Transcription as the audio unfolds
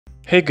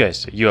Hey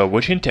guys, you are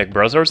watching Tech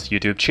Brothers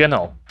YouTube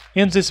channel.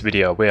 In this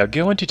video, we are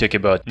going to talk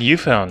about new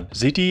phone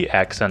ZTE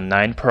Axon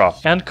 9 Pro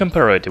and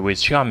compare it with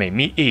Xiaomi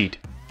Mi 8.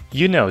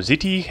 You know,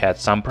 ZTE had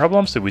some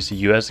problems with the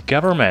US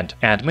government,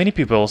 and many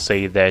people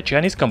say the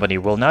Chinese company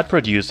will not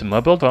produce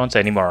mobile phones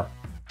anymore.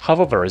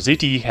 However,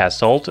 ZTE has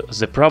solved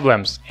the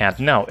problems, and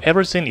now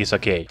everything is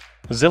okay.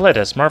 The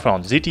latest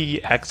smartphone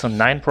ZTE Axon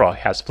 9 Pro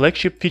has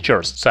flagship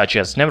features such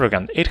as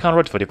Snapdragon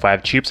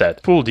 845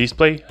 chipset, full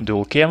display,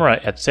 dual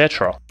camera,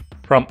 etc.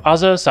 From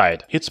other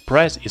side, its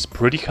price is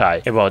pretty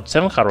high, about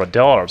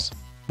 $700.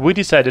 We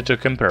decided to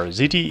compare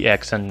ZTE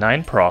Axon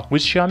 9 Pro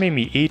with Xiaomi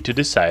Mi 8 to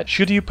decide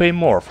should you pay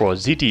more for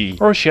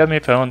ZTE or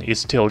Xiaomi phone is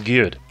still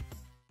good.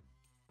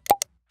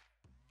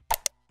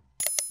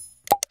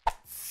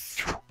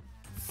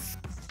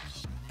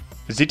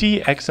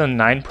 ZTE Axon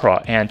 9 Pro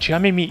and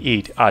Xiaomi Mi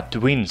 8 are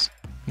twins.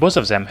 Both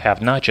of them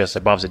have notches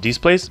above the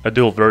displays,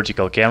 dual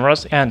vertical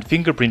cameras and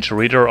fingerprint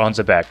reader on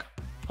the back.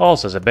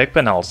 Also, the back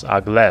panels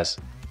are glass.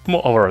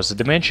 Moreover, the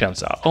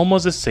dimensions are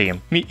almost the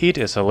same, Mi 8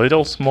 is a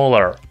little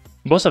smaller.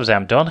 Both of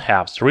them don't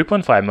have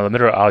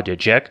 3.5mm audio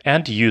jack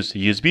and use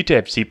USB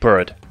Type-C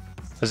port.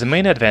 The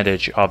main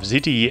advantage of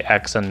ZTE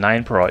Axon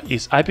 9 Pro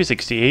is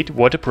IP68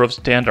 waterproof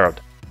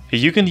standard.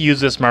 You can use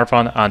the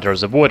smartphone under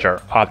the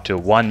water up to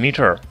 1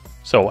 meter.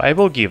 So I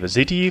will give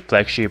ZTE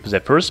flagship the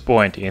first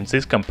point in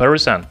this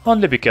comparison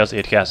only because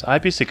it has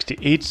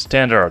IP68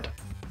 standard.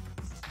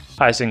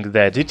 I think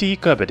that ZTE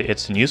copied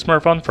its new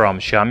smartphone from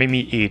Xiaomi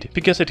Mi 8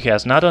 because it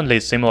has not only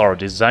similar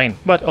design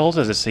but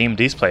also the same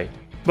display.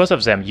 Both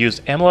of them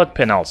use AMOLED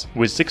panels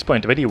with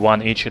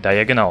 6.21-inch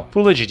diagonal,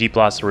 Full HD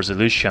Plus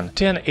resolution,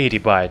 1080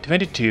 by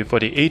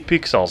 2248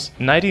 pixels,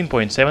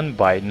 19.7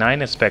 by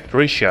 9 aspect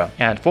ratio,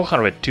 and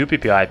 402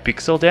 ppi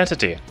pixel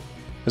density.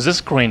 The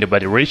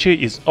screen-to-body ratio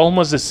is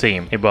almost the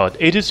same, about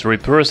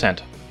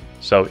 83%.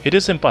 So it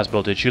is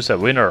impossible to choose a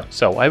winner,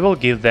 so I will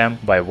give them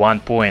by 1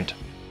 point.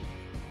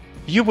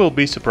 You will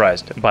be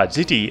surprised, but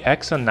ZTE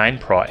Axon 9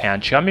 Pro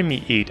and Xiaomi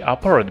Mi 8 are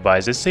powered by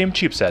the same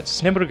chipset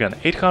Snapdragon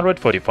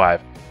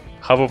 845.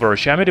 However,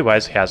 Xiaomi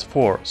device has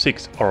 4,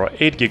 6 or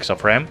 8 gigs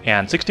of RAM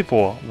and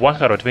 64,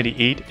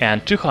 128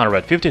 and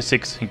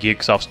 256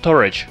 gigs of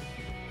storage.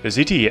 The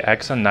ZTE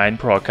Axon 9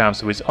 Pro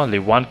comes with only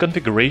one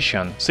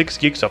configuration, 6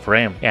 gigs of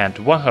RAM and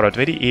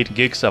 128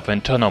 gigs of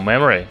internal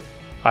memory.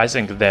 I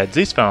think that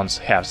these phones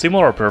have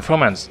similar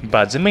performance,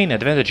 but the main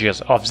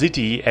advantages of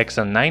ZTE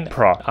Axon 9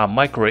 Pro are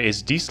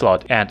microSD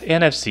slot and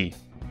NFC.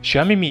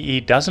 Xiaomi Mi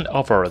 8 doesn't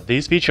offer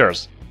these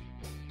features.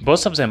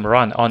 Both of them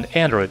run on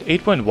Android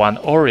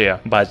 8.1 Oreo,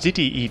 but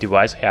ZTE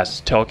device has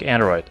stock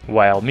Android,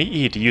 while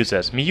Mi 8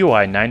 uses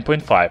MIUI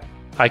 9.5.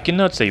 I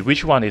cannot say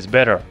which one is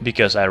better,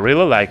 because I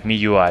really like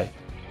MIUI.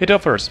 It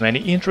offers many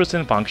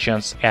interesting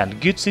functions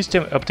and good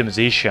system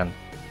optimization.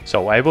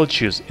 So I will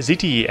choose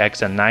ZTE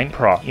Axon 9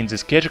 Pro in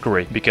this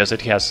category because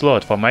it has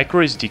slot for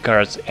microSD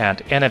cards and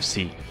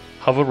NFC.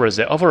 However,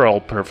 the overall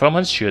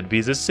performance should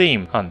be the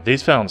same on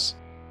these phones.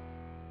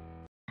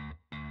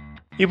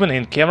 Even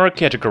in camera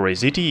category,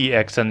 ZTE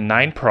Axon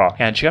 9 Pro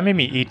and Xiaomi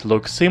Mi 8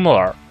 look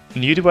similar.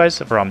 New device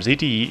from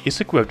ZTE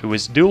is equipped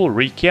with dual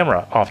rear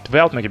camera of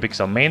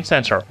 12MP main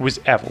sensor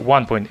with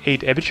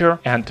f1.8 aperture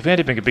and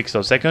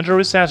 20MP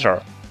secondary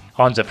sensor.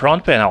 On the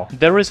front panel,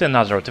 there is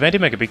another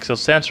 20MP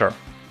sensor.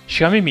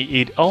 Xiaomi Mi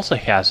 8 also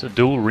has a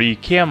dual rear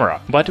camera,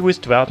 but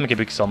with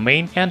 12MP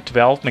main and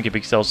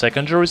 12MP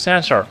secondary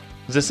sensor.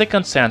 The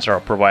second sensor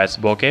provides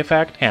bokeh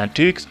effect and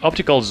 2x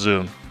optical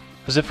zoom.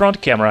 The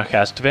front camera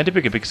has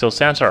 20MP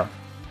sensor.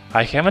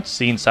 I haven't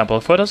seen sample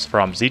photos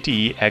from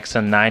ZTE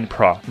Axon 9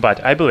 Pro,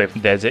 but I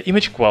believe that the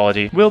image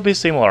quality will be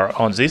similar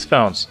on these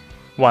phones.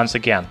 Once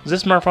again, the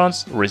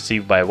smartphones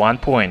receive by 1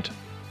 point.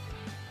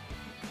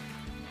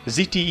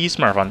 ZTE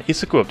smartphone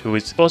is equipped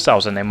with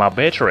 4000 mAh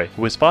battery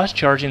with fast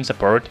charging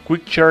support,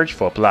 quick charge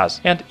for Plus,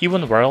 and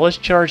even wireless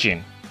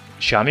charging.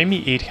 Xiaomi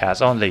Mi 8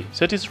 has only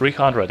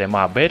 3300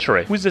 mAh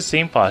battery with the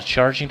same fast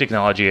charging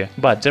technology,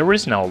 but there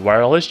is no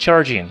wireless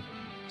charging.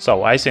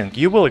 So I think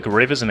you will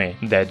agree with me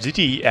that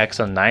ZTE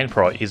Axon 9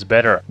 Pro is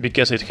better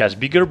because it has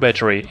bigger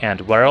battery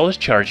and wireless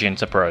charging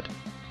support.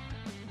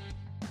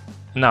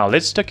 Now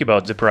let's talk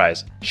about the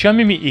price.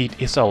 Xiaomi Mi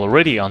 8 is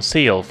already on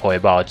sale for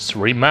about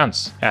 3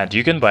 months, and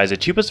you can buy the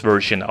cheapest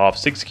version of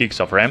 6 gigs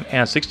of RAM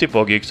and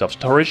 64 gigs of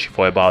storage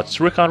for about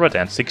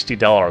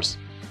 $360.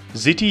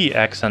 ZTE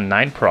Axon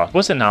 9 Pro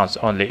was announced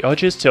on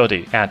August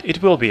 30 and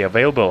it will be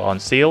available on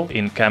sale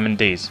in coming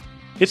days.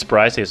 Its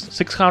price is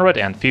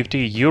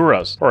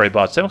 €650 or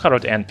about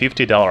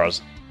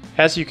 $750.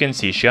 As you can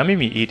see, Xiaomi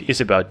Mi 8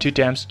 is about 2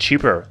 times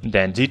cheaper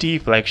than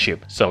ZTE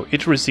flagship, so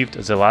it received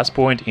the last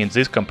point in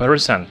this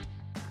comparison.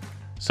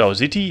 So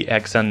ZTE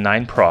Axon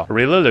 9 Pro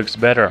really looks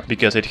better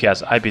because it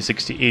has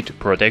IP68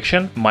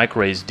 protection,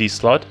 microSD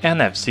slot,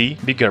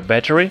 NFC, bigger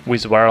battery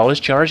with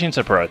wireless charging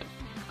support.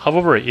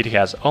 However, it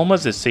has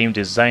almost the same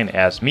design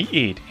as Mi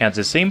 8 and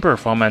the same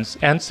performance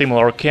and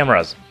similar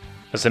cameras.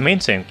 The main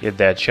thing is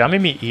that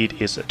Xiaomi Mi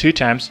 8 is 2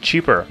 times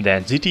cheaper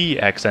than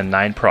ZTE Axon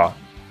 9 Pro.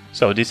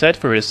 So decide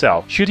for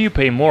yourself, should you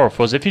pay more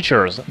for the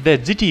features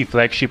that ZTE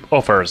flagship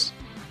offers?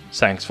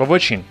 Thanks for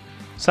watching.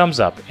 thumbs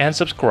up and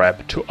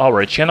subscribe to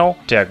our channel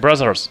Tech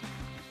Brothers.